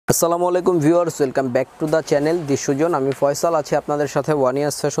আসসালামু আলাইকুম viewers, welcome back to the channel দিশুজন। আমি ফয়সাল আছি আপনাদের সাথে ওয়ান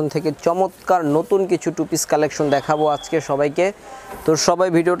ইয়ার্স ফ্যাশন থেকে চমৎকার নতুন কিছু টু পিস কালেকশন দেখাবো আজকে সবাইকে। তো সবাই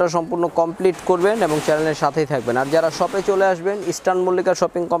ভিডিওটা সম্পূর্ণ কমপ্লিট করবেন এবং চ্যানেলের সাথেই থাকবেন। আর যারা শপে চলে আসবেন, ইস্টার্ন মল্লিকা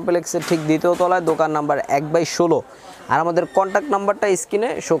শপিং কমপ্লেক্সের ঠিক দ্বিতীয় তলায়, দোকান নাম্বার 1/16, আর আমাদের কন্ট্যাক্ট নাম্বারটা স্ক্রিনে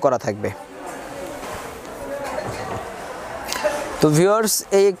শো করা থাকবে। তো ভিউয়ার্স,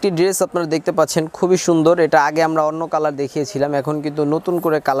 এই একটি ড্রেস আপনারা দেখতে পাচ্ছেন, খুবই সুন্দর। এটা আগে আমরা অন্য কালার দেখিয়েছিলাম, এখন কিন্তু নতুন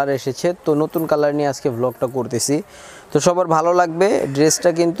করে কালার এসেছে। তো নতুন কালার নিয়ে আজকে ভ্লগটা করতেছি। তো সবার ভালো লাগবে। ড্রেসটা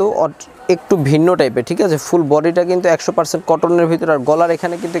কিন্তু একটু ভিন্ন টাইপের, ঠিক আছে। ফুল বডিটা কিন্তু 100% কটনের ভিতরে, আর গলার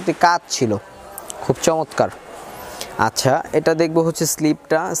এখানে কিন্তু একটি কাজ ছিল, খুব চমৎকার। আচ্ছা, এটা দেখবো হচ্ছে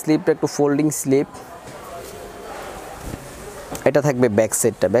স্লিপটা একটু ফোল্ডিং স্লিপ। এটা থাকবে ব্যাক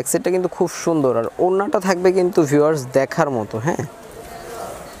সাইডটা কিন্তু খুব সুন্দর, আর ওড়নাটা থাকবে কিন্তু ভিউয়ার্স দেখার মতো। হ্যাঁ,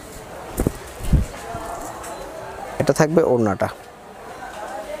 এটা থাকবে ওড়নাটা।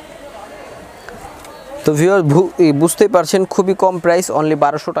 তো ভিউয়ার্স বুঝতেই পারছেন, খুবই কম প্রাইস, অনলি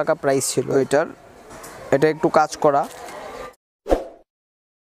 1200 টাকা প্রাইস ছিল এটার। এটা একটু কাজ করা।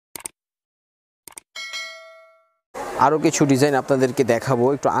 আরও কিছু ডিজাইন আপনাদেরকে দেখাবো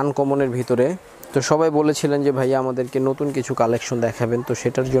একটু আনকমনের ভিতরে। তো সবাই বলেছিলেন যে ভাইয়া আমাদেরকে নতুন কিছু কালেকশন দেখাবেন, তো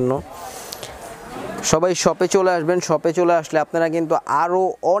সেটার জন্য সবাই শপে চলে আসবেন। শপে চলে আসলে আপনারা কিন্তু আরও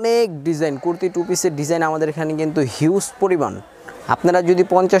অনেক ডিজাইন, কুর্তি টু পিসের ডিজাইন আমাদের এখানে কিন্তু হিউজ পরিমাণ। আপনারা যদি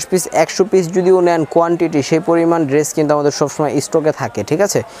 50 পিস 100 পিস যদিও নেন কোয়ান্টিটি, সেই পরিমাণ ড্রেস কিন্তু আমাদের সবসময় স্টকে থাকে, ঠিক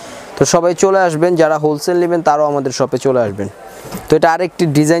আছে। তো সবাই চলে আসবেন, যারা হোলসেল নেবেন তারাও আমাদের শপে চলে আসবেন। তো এটা আরেকটি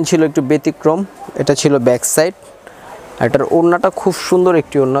ডিজাইন ছিল একটু ব্যতিক্রম। এটা ছিল ব্যাক সাইড। এটার ওড়নাটা খুব সুন্দর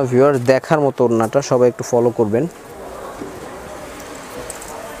একটি ওড়না ভিউয়ার, দেখার মতো ওড়নাটা, সবাই একটু ফলো করবেন।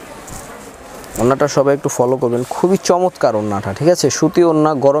 ওড়নাটা সবাই একটু ফলো করবেন, খুবই চমৎকার ওড়নাটা, ঠিক আছে। সুতি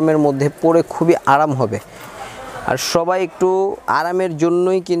ওড়না, গরমের মধ্যে পরে খুবই আরাম হবে। আর সবাই একটু আরামের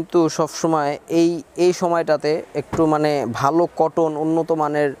জন্যই কিন্তু সবসময় এই সময়টাতে একটু মানে ভালো কটন, উন্নত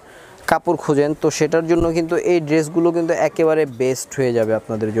মানের কাপড় খোঁজেন। তো সেটার জন্য কিন্তু এই ড্রেসগুলো কিন্তু একেবারে বেস্ট হয়ে যাবে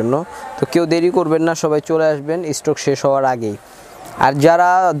আপনাদের জন্য। তো কেউ দেরি করবেন না, সবাই চলে আসবেন স্টক শেষ হওয়ার আগেই। আর যারা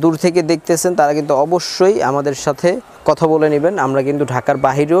দূর থেকে দেখতেছেন তারা কিন্তু অবশ্যই আমাদের সাথে কথা বলে নেবেন। আমরা কিন্তু ঢাকার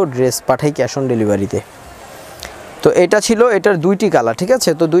বাইরেও ড্রেস পাঠাই ক্যাশ অন ডেলিভারিতে। তো এটা ছিল, এটার দুইটি কালার, ঠিক আছে।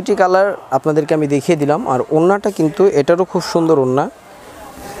 তো দুইটি কালার আপনাদেরকে আমি দেখিয়ে দিলাম। আর ওড়নাটা কিন্তু এটারও খুব সুন্দর ওড়না,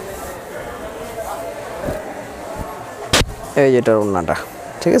 এই যেটার ওড়নাটা,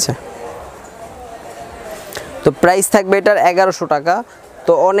 ঠিক আছে। তো প্রাইস থাকবে এটার 1100 টাকা।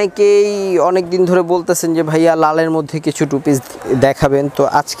 তো অনেকেই অনেক দিন ধরে বলতেছেন যে ভাইয়া লালের মধ্যে কিছু টু পিস দেখাবেন। তো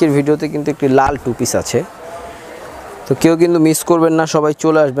আজকের ভিডিওতে কিন্তু একটি লাল টু পিস আছে, তো কেউ কিন্তু মিস করবেন না, সবাই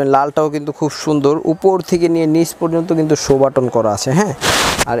চলে আসবেন। লালটাও কিন্তু খুব সুন্দর, উপর থেকে নিয়ে নিচ পর্যন্ত কিন্তু শো বাটন করা আছে। হ্যাঁ,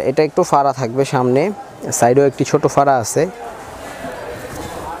 আর এটা একটু ফাড়া থাকবে সামনে, সাইডেও একটি ছোট ফাড়া আছে।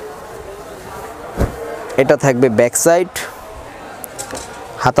 এটা থাকবে ব্যাক সাইড,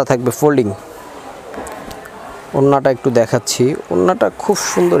 হাতা থাকবে ফোল্ডিং। ওড়নাটা একটু দেখাচ্ছি, ওড়নাটা খুব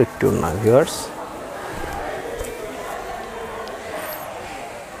সুন্দর একটি ওড়না ভিউয়ার্স,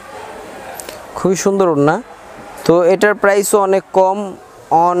 খুবই সুন্দর ওড়না। তো এটার প্রাইসও অনেক কম,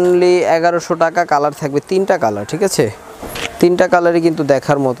 অনলি 1100 টাকা। কালার থাকবে 3টা কালার, ঠিক আছে। 3টা কালারই কিন্তু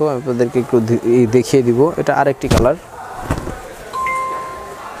দেখার মতো, আমি আপনাদেরকে একটু দেখিয়ে দিব। এটা আরেকটি কালার।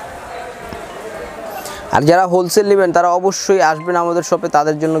 আর যারা হোলসেল নেবেন তারা অবশ্যই আসবেন আমাদের শপে,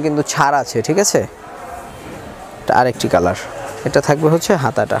 তাদের জন্য কিন্তু ছাড় আছে, ঠিক আছে। এটা আরেকটি কালার। এটা থাকবে হচ্ছে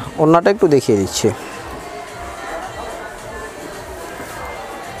হাতাটা। ওড়নাটা একটু দেখিয়ে দিচ্ছি।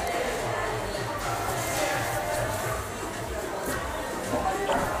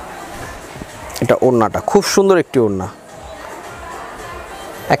 এটা ওড়নাটা খুব সুন্দর একটি ওড়না,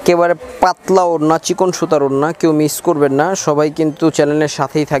 একেবারে পাতলা ওড়না, চিকন সুতার ওড়না, কেউ মিস করবেন না, সবাই কিন্তু চ্যানেলের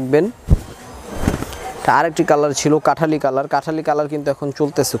সাথেই থাকবেন। আরেকটি কালার ছিল কাঠালি কালার। কাঠালি কালার কিন্তু এখন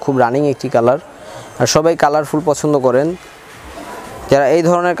চলতেছে, খুব রানিং একটি কালার, আর সবাই কালারফুল পছন্দ করেন। যারা এই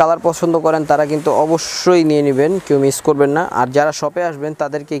ধরনের কালার পছন্দ করেন তারা কিন্তু অবশ্যই নিয়ে নেবেন, কেউ মিস করবেন না। আর যারা শপে আসবেন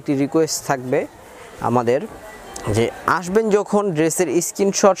তাদেরকে একটি রিকোয়েস্ট থাকবে আমাদের, যে আসবেন যখন ড্রেসের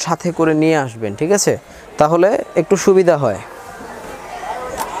স্ক্রিনশট সাথে করে নিয়ে আসবেন, ঠিক আছে, তাহলে একটু সুবিধা হয়।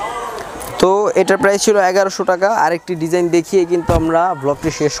 তো এটার প্রাইস ছিল 1100 টাকা। আরেকটি ডিজাইন দেখিয়ে কিন্তু আমরা ব্লগটি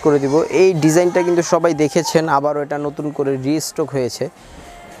শেষ করে দিব। এই ডিজাইনটা কিন্তু সবাই দেখেছেন, আবারও এটা নতুন করে রিস্টক হয়েছে।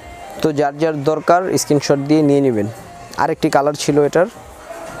 তো যার যার দরকার স্ক্রিনশট দিয়ে নিয়ে নেবেন। আরেকটি কালার ছিল এটার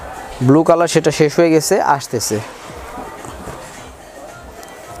ব্লু কালার, সেটা শেষ হয়ে গেছে, আসতেছে।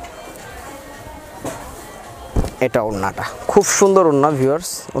 এটা ওড়নাটা খুব সুন্দর ওড়না ভিউয়ার্স,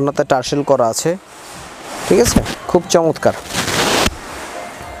 ওড়নাতে টার্সেল করা আছে, ঠিক আছে, খুব চমৎকার।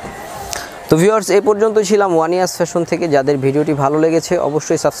 তো ভিউয়ার্স এই পর্যন্ত ছিলাম ওয়ান ইয়ার্স ফ্যাশন থেকে। যাদের ভিডিওটি ভালো লেগেছে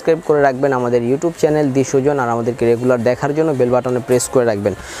অবশ্যই সাবস্ক্রাইব করে রাখবেন আমাদের ইউটিউব চ্যানেল দি সুজন, আর আমাদেরকে রেগুলার দেখার জন্য বেল বাটনে প্রেস করে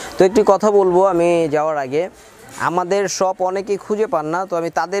রাখবেন। তো একটি কথা বলবো আমি যাওয়ার আগে, আমাদের শপ অনেকেই খুঁজে পান না, তো আমি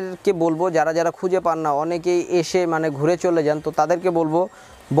তাদেরকে বলবো যারা যারা খুঁজে পান না, অনেকেই এসে মানে ঘুরে চলে যান, তো তাদেরকে বলবো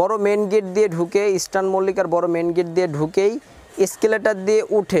বড় মেন গেট দিয়ে ঢুকে, ইস্টার্ন মল্লিকার বড় মেন গেট দিয়ে ঢুকেই এসকেলেটার দিয়ে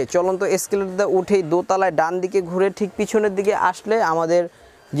উঠে, চলন্ত এসকেলেটার দিয়ে উঠেই দোতলায় ডান দিকে ঘুরে ঠিক পিছনের দিকে আসলে আমাদের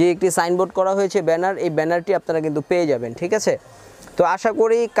যে একটি সাইনবোর্ড করা হয়েছে ব্যানার, এই ব্যানারটি আপনারা কিন্তু পেয়ে যাবেন, ঠিক আছে? তো আশা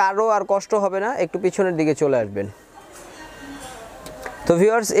করি কারো আর কষ্ট হবে না, একটু পিছনের দিকে চলে আসবেন। তো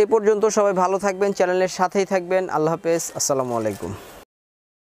ভিউয়ার্স এই পর্যন্ত, সবাই ভালো থাকবেন, চ্যানেলের সাথেই থাকবেন। আল্লাহ হাফেজ, আসসালামু আলাইকুম।